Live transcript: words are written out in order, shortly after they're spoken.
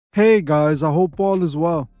Hey guys, I hope all is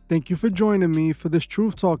well. Thank you for joining me for this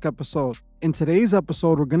Truth Talk episode. In today's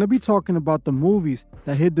episode, we're going to be talking about the movies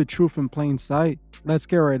that hid the truth in plain sight. Let's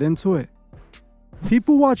get right into it.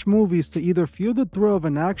 People watch movies to either feel the thrill of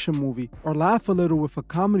an action movie or laugh a little with a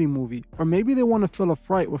comedy movie, or maybe they want to feel a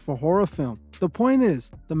fright with a horror film. The point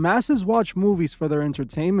is, the masses watch movies for their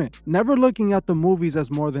entertainment, never looking at the movies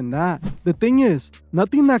as more than that. The thing is,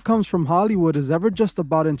 nothing that comes from Hollywood is ever just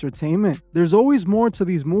about entertainment. There's always more to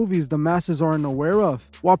these movies the masses aren't aware of.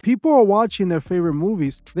 While people are watching their favorite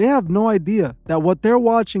movies, they have no idea that what they're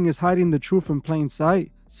watching is hiding the truth in plain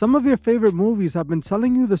sight. Some of your favorite movies have been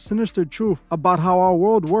telling you the sinister truth about how our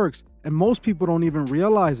world works, and most people don't even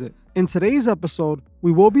realize it. In today's episode,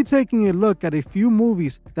 we will be taking a look at a few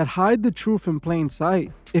movies that hide the truth in plain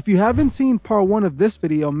sight. If you haven't seen part 1 of this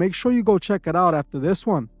video, make sure you go check it out after this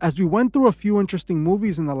one, as we went through a few interesting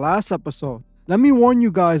movies in the last episode. Let me warn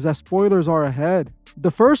you guys that spoilers are ahead.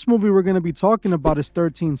 The first movie we're going to be talking about is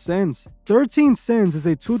 13 Sins. 13 Sins is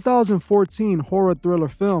a 2014 horror thriller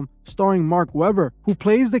film starring Mark Webber, who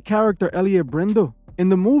plays the character Elliot Brindle. In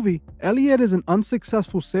the movie, Elliot is an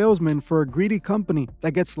unsuccessful salesman for a greedy company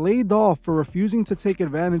that gets laid off for refusing to take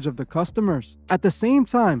advantage of the customers. At the same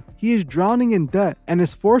time, he is drowning in debt and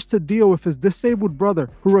is forced to deal with his disabled brother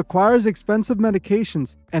who requires expensive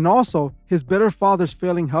medications, and also his bitter father's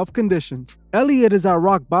failing health conditions. Elliot is at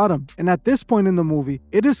rock bottom, and at this point in the movie,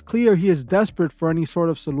 it is clear he is desperate for any sort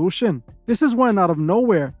of solution. This is when, out of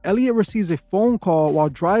nowhere, Elliot receives a phone call while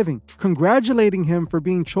driving, congratulating him for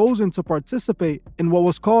being chosen to participate in what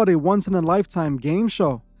was called a once-in-a-lifetime game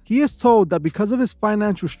show. He is told that because of his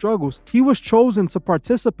financial struggles, he was chosen to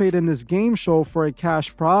participate in this game show for a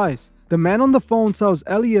cash prize. The man on the phone tells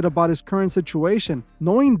Elliot about his current situation,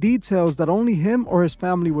 knowing details that only him or his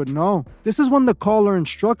family would know. This is when the caller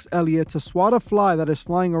instructs Elliot to swat a fly that is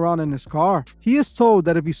flying around in his car. He is told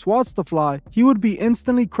that if he swats the fly, he would be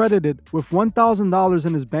instantly credited with $1,000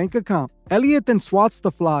 in his bank account. Elliot then swats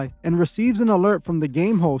the fly and receives an alert from the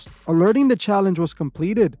game host, alerting the challenge was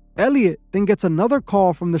completed. Elliot then gets another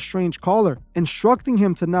call from the strange caller, instructing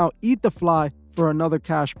him to now eat the fly for another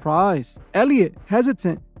cash prize. Elliot,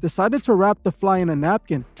 hesitant, decided to wrap the fly in a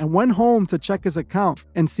napkin and went home to check his account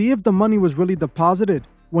and see if the money was really deposited.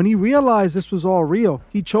 When he realized this was all real,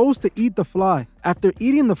 he chose to eat the fly. After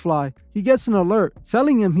eating the fly, he gets an alert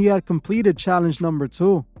telling him he had completed challenge number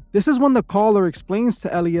 2. This is when the caller explains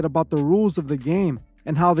to Elliot about the rules of the game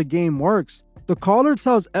and how the game works. The caller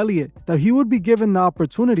tells Elliot that he would be given the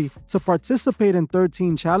opportunity to participate in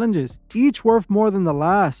 13 challenges, each worth more than the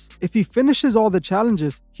last. If he finishes all the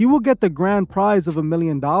challenges, he will get the grand prize of $1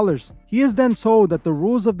 million. He is then told that the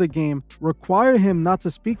rules of the game require him not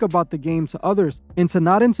to speak about the game to others and to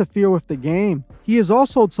not interfere with the game. He is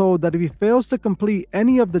also told that if he fails to complete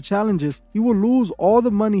any of the challenges, he will lose all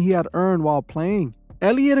the money he had earned while playing.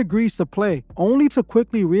 Elliot agrees to play, only to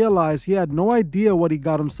quickly realize he had no idea what he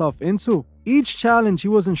got himself into. Each challenge he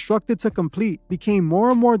was instructed to complete became more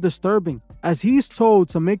and more disturbing, as he's told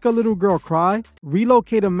to make a little girl cry,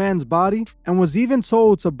 relocate a man's body, and was even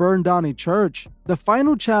told to burn down a church. The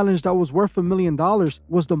final challenge that was worth $1 million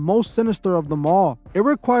was the most sinister of them all. It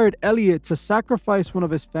required Elliot to sacrifice one of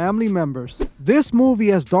his family members. This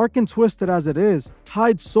movie, as dark and twisted as it is,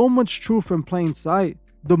 hides so much truth in plain sight.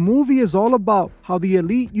 The movie is all about how the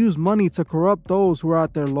elite use money to corrupt those who are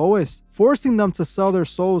at their lowest, forcing them to sell their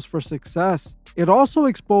souls for success. It also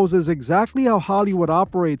exposes exactly how Hollywood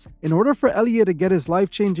operates. In order for Elliot to get his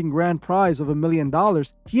life-changing grand prize of $1 million,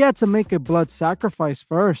 he had to make a blood sacrifice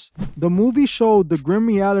first. The movie showed the grim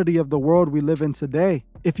reality of the world we live in today.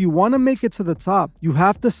 If you want to make it to the top, you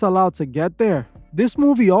have to sell out to get there. This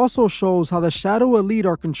movie also shows how the shadow elite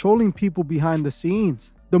are controlling people behind the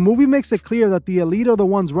scenes. The movie makes it clear that the elite are the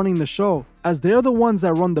ones running the show, as they're the ones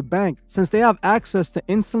that run the bank, since they have access to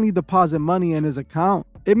instantly deposit money in his account.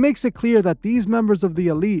 It makes it clear that these members of the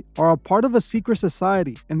elite are a part of a secret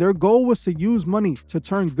society, and their goal was to use money to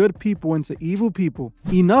turn good people into evil people.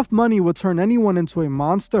 Enough money would turn anyone into a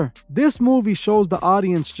monster. This movie shows the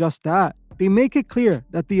audience just that. They make it clear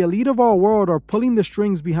that the elite of our world are pulling the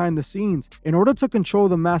strings behind the scenes in order to control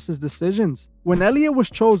the masses' decisions. When Elliot was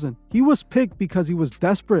chosen, he was picked because he was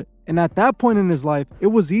desperate, and at that point in his life, it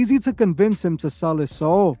was easy to convince him to sell his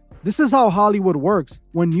soul. This is how Hollywood works.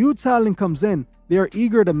 When new talent comes in, they are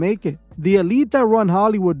eager to make it. The elite that run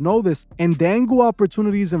Hollywood know this and dangle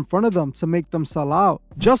opportunities in front of them to make them sell out.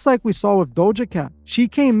 Just like we saw with Doja Cat. She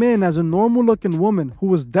came in as a normal looking woman who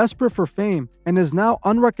was desperate for fame and is now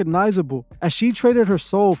unrecognizable as she traded her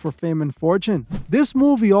soul for fame and fortune. This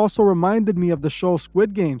movie also reminded me of the show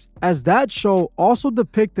Squid Games, as that show also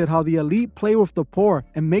depicted how the elite play with the poor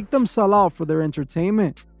and make them sell out for their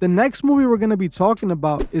entertainment. The next movie we're going to be talking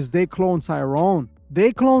about is They Cloned Tyrone.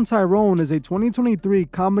 They Cloned Tyrone is a 2023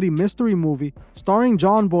 comedy mystery movie starring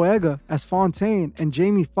John Boyega as Fontaine and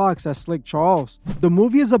Jamie Foxx as Slick Charles. The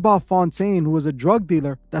movie is about Fontaine, who is a drug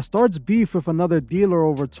dealer that starts beef with another dealer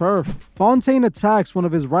over turf. Fontaine attacks one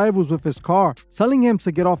of his rivals with his car, telling him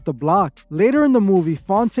to get off the block. Later in the movie,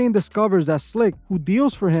 Fontaine discovers that Slick, who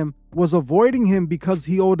deals for him, was avoiding him because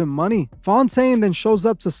he owed him money. Fontaine then shows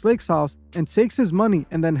up to Slick's house and takes his money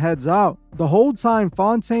and then heads out. The whole time,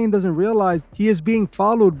 Fontaine doesn't realize he is being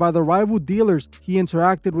followed by the rival dealers he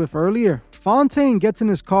interacted with earlier. Fontaine gets in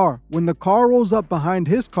his car when the car rolls up behind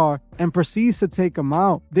his car and proceeds to take him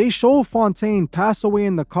out. They show Fontaine pass away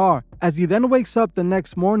in the car as he then wakes up the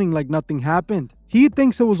next morning like nothing happened. He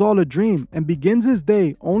thinks it was all a dream and begins his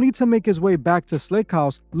day only to make his way back to Slick's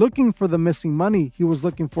house looking for the missing money he was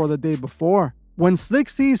looking for the day before. When Slick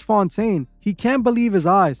sees Fontaine, he can't believe his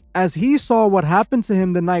eyes as he saw what happened to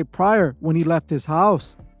him the night prior when he left his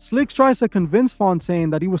house. Slick tries to convince Fontaine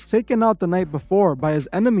that he was taken out the night before by his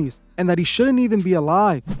enemies and that he shouldn't even be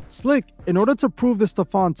alive. Slick, in order to prove this to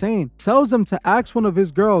Fontaine, tells him to ask one of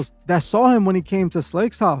his girls that saw him when he came to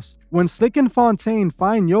Slick's house. When Slick and Fontaine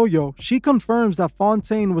find Yo-Yo, she confirms that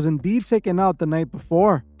Fontaine was indeed taken out the night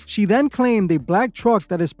before. She then claimed a black truck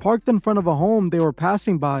that is parked in front of a home they were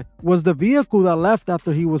passing by was the vehicle that left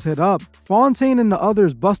after he was hit up. Fontaine and the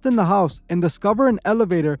others bust in the house and discover an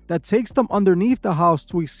elevator that takes them underneath the house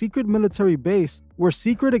to a secret military base where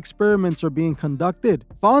secret experiments are being conducted.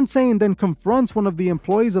 Fontaine then confronts one of the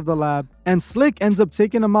employees of the lab, and Slick ends up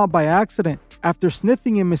taking him out by accident after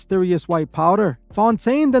sniffing a mysterious white powder.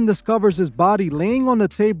 Fontaine then discovers his body laying on the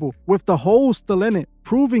table with the hole still in it,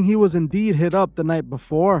 proving he was indeed hit up the night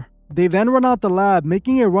before. They then run out the lab,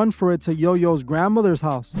 making a run for it to Yo-Yo's grandmother's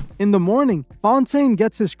house. In the morning, Fontaine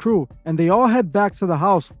gets his crew, and they all head back to the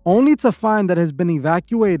house, only to find that it has been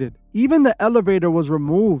evacuated. Even the elevator was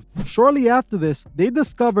removed. Shortly after this, they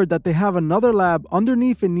discovered that they have another lab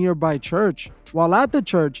underneath a nearby church. While at the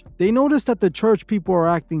church, they notice that the church people are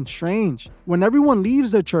acting strange. When everyone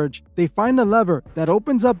leaves the church, they find a lever that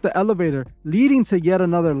opens up the elevator, leading to yet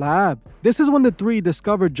another lab. This is when the three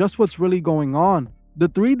discover just what's really going on. The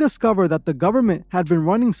three discover that the government had been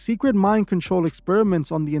running secret mind control experiments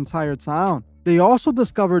on the entire town. They also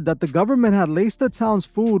discovered that the government had laced the town's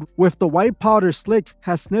food with the white powder Slick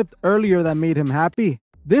had sniffed earlier that made him happy.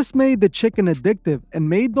 This made the chicken addictive and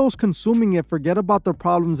made those consuming it forget about the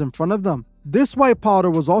problems in front of them. This white powder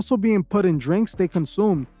was also being put in drinks they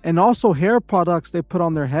consumed and also hair products they put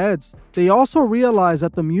on their heads. They also realized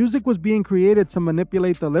that the music was being created to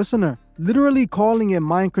manipulate the listener, literally calling it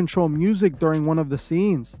mind control music during one of the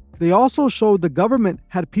scenes. They also showed the government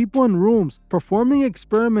had people in rooms performing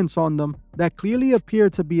experiments on them that clearly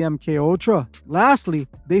appeared to be MKUltra. Lastly,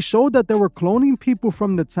 they showed that they were cloning people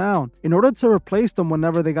from the town in order to replace them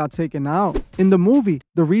whenever they got taken out. In the movie,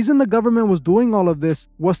 the reason the government was doing all of this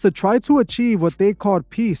was to try to achieve what they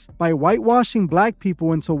called peace by whitewashing black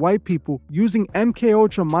people into white people using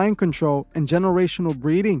MKUltra mind control and generational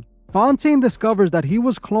breeding. Fontaine discovers that he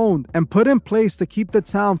was cloned and put in place to keep the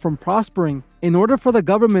town from prospering in order for the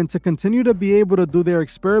government to continue to be able to do their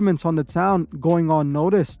experiments on the town going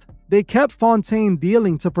unnoticed. They kept Fontaine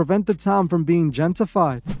dealing to prevent the town from being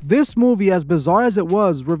gentrified. This movie, as bizarre as it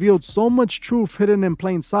was, revealed so much truth hidden in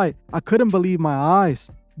plain sight, I couldn't believe my eyes.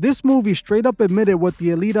 This movie straight up admitted what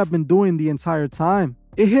the elite have been doing the entire time.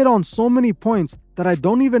 It hit on so many points that I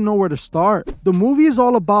don't even know where to start. The movie is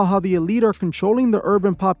all about how the elite are controlling the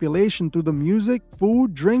urban population through the music,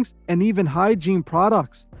 food, drinks, and even hygiene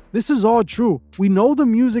products. This is all true. We know the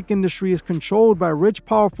music industry is controlled by rich,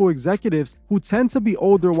 powerful executives who tend to be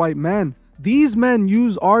older white men. These men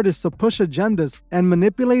use artists to push agendas and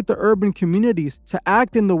manipulate the urban communities to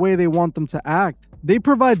act in the way they want them to act. They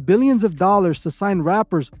provide billions of dollars to sign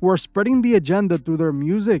rappers who are spreading the agenda through their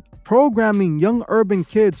music, programming young urban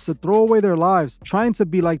kids to throw away their lives trying to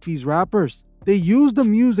be like these rappers. They use the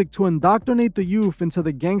music to indoctrinate the youth into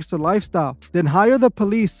the gangster lifestyle, then hire the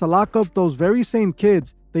police to lock up those very same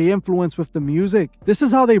kids they influence with the music. This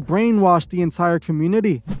is how they brainwash the entire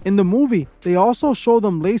community. In the movie, they also show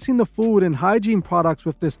them lacing the food and hygiene products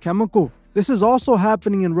with this chemical. This is also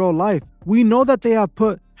happening in real life. We know that they have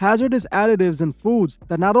put hazardous additives in foods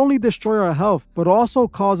that not only destroy our health, but also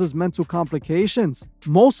causes mental complications.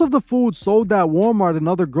 Most of the foods sold at Walmart and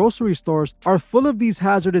other grocery stores are full of these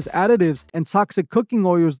hazardous additives and toxic cooking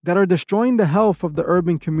oils that are destroying the health of the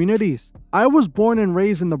urban communities. I was born and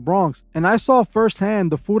raised in the Bronx, and I saw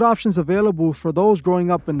firsthand the food options available for those growing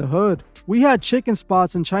up in the hood. We had chicken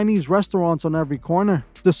spots and Chinese restaurants on every corner.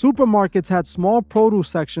 The supermarkets had small produce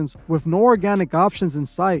sections with no organic options in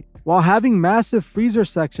sight, while having massive freezer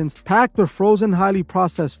sections packed with frozen, highly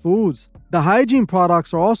processed foods. The hygiene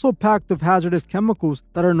products are also packed with hazardous chemicals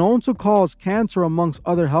that are known to cause cancer amongst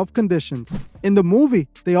other health conditions. In the movie,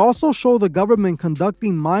 they also show the government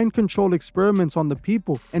conducting mind control experiments on the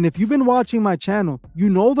people, and if you've been watching my channel, you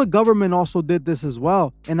know the government also did this as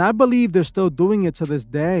well, and I believe they're still doing it to this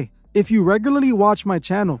day. If you regularly watch my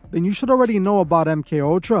channel, then you should already know about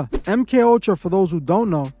MKUltra. MKUltra, for those who don't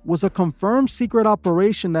know, was a confirmed secret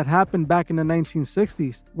operation that happened back in the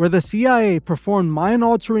 1960s, where the CIA performed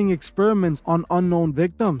mind-altering experiments on unknown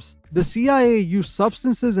victims. The CIA used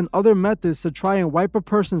substances and other methods to try and wipe a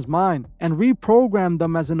person's mind and reprogram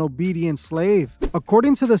them as an obedient slave.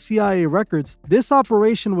 According to the CIA records, this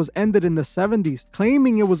operation was ended in the 70s,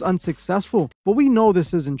 claiming it was unsuccessful, but we know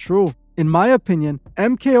this isn't true. In my opinion,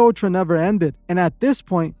 MKUltra never ended, and at this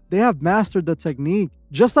point, they have mastered the technique.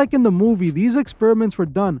 Just like in the movie, these experiments were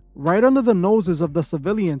done right under the noses of the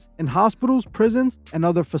civilians in hospitals, prisons, and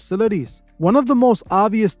other facilities. One of the most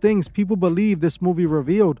obvious things people believe this movie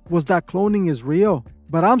revealed was that cloning is real.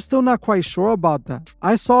 But I'm still not quite sure about that.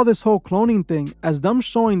 I saw this whole cloning thing as them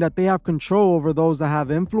showing that they have control over those that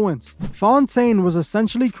have influence. Fontaine was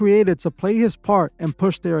essentially created to play his part and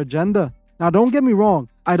push their agenda. Now don't get me wrong,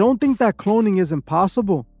 I don't think that cloning is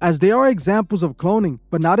impossible, as there are examples of cloning,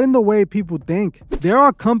 but not in the way people think. There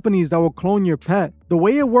are companies that will clone your pet. The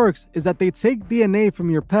way it works is that they take DNA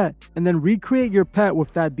from your pet and then recreate your pet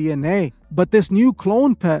with that DNA. But this new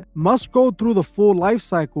clone pet must go through the full life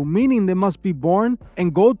cycle, meaning they must be born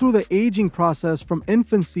and go through the aging process from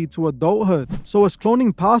infancy to adulthood. So is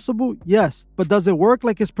cloning possible? Yes. But does it work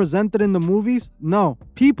like it's presented in the movies? No.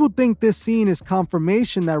 People think this scene is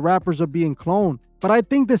confirmation that rappers are being cloned, but I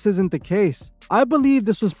think this isn't the case. I believe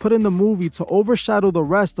this was put in the movie to overshadow the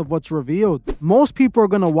rest of what's revealed. Most people are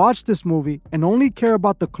gonna watch this movie and only care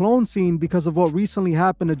about the clone scene because of what recently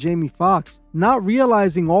happened to Jamie Foxx, not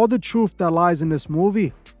realizing all the truth that lies in this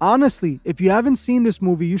movie. Honestly, if you haven't seen this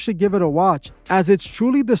movie, you should give it a watch, as it's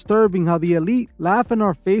truly disturbing how the elite laugh in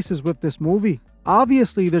our faces with this movie.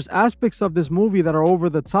 Obviously, there's aspects of this movie that are over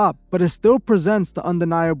the top, but it still presents the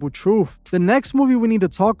undeniable truth. The next movie we need to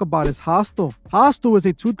talk about is Hostel. Hostel is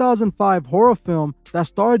a 2005 horror film that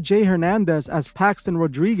starred Jay Hernandez as Paxton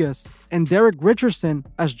Rodriguez and Derek Richardson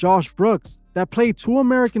as Josh Brooks, that play two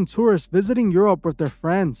American tourists visiting Europe with their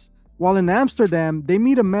friends. While in Amsterdam, they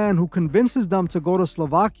meet a man who convinces them to go to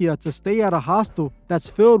Slovakia to stay at a hostel that's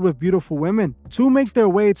filled with beautiful women. Two make their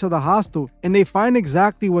way to the hostel, and they find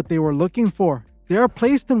exactly what they were looking for. They are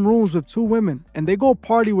placed in rooms with two women, and they go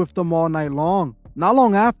party with them all night long. Not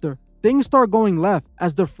long after, things start going left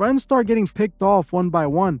as the friends start getting picked off one by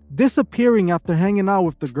one, disappearing after hanging out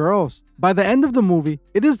with the girls. By the end of the movie,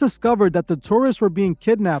 it is discovered that the tourists were being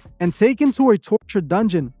kidnapped and taken to a torture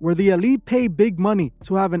dungeon where the elite pay big money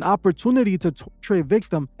to have an opportunity to torture a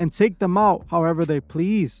victim and take them out however they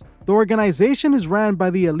please. The organization is ran by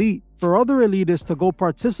the elite for other elitists to go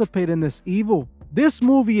participate in this evil. This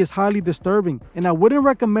movie is highly disturbing, and I wouldn't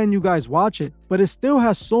recommend you guys watch it, but it still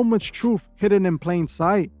has so much truth hidden in plain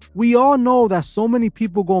sight. We all know that so many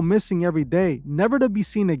people go missing every day, never to be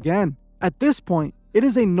seen again. At this point, it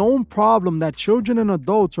is a known problem that children and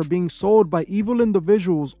adults are being sold by evil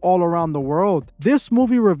individuals all around the world. This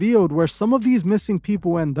movie revealed where some of these missing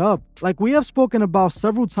people end up. Like we have spoken about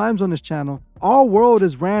several times on this channel, our world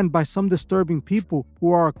is ran by some disturbing people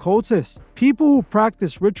who are occultists, people who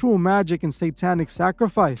practice ritual magic and satanic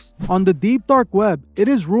sacrifice. On the deep dark web, it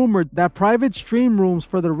is rumored that private stream rooms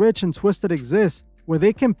for the rich and twisted exist, where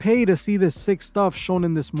they can pay to see this sick stuff shown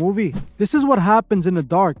in this movie. This is what happens in the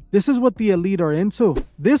dark. This is what the elite are into.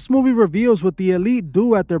 This movie reveals what the elite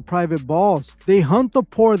do at their private balls. They hunt the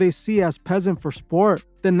poor they see as peasant for sport.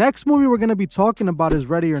 The next movie we're going to be talking about is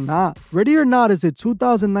Ready or Not. Ready or Not is a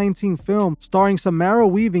 2019 film starring Samara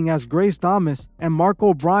Weaving as Grace Damas and Mark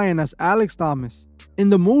O'Brien as Alex Damas. In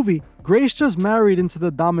the movie, Grace just married into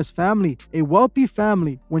the Damas family, a wealthy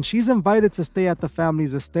family, when she's invited to stay at the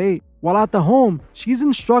family's estate. While at the home, she's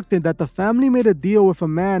instructed that the family made a deal with a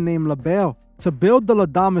man named LaBelle to build the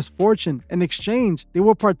Damas fortune. In exchange, they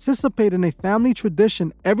will participate in a family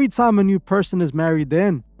tradition every time a new person is married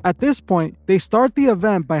in. At this point, they start the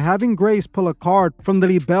event by having Grace pull a card from the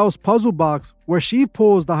Libelle's puzzle box where she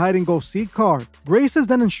pulls the hide and go seek card. Grace is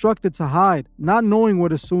then instructed to hide, not knowing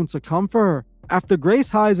what is soon to come for her. After Grace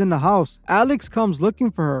hides in the house, Alex comes looking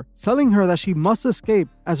for her, telling her that she must escape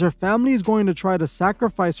as her family is going to try to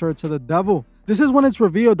sacrifice her to the devil. This is when it's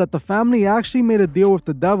revealed that the family actually made a deal with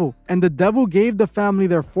the devil, and the devil gave the family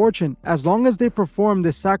their fortune as long as they performed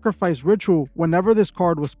this sacrifice ritual whenever this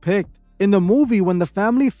card was picked. In the movie, when the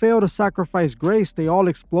family failed to sacrifice Grace, they all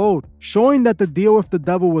explode, showing that the deal with the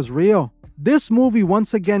devil was real. This movie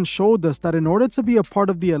once again showed us that in order to be a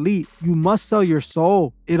part of the elite, you must sell your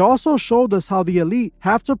soul. It also showed us how the elite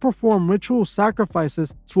have to perform ritual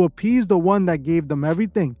sacrifices to appease the one that gave them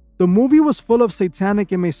everything. The movie was full of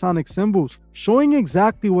satanic and Masonic symbols, showing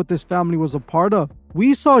exactly what this family was a part of.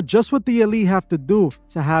 We saw just what the elite have to do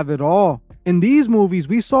to have it all. In these movies,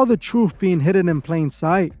 we saw the truth being hidden in plain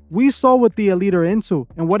sight. We saw what the elite are into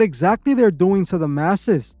and what exactly they're doing to the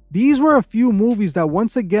masses. These were a few movies that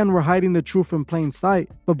once again were hiding the truth in plain sight.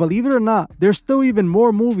 But believe it or not, there's still even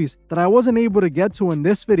more movies that I wasn't able to get to in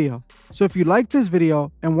this video. So if you like this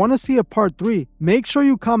video and want to see a part 3, make sure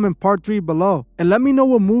you comment part 3 below and let me know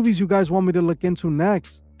what movies you guys want me to look into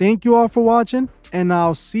next. Thank you all for watching, and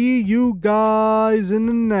I'll see you guys in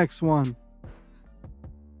the next one.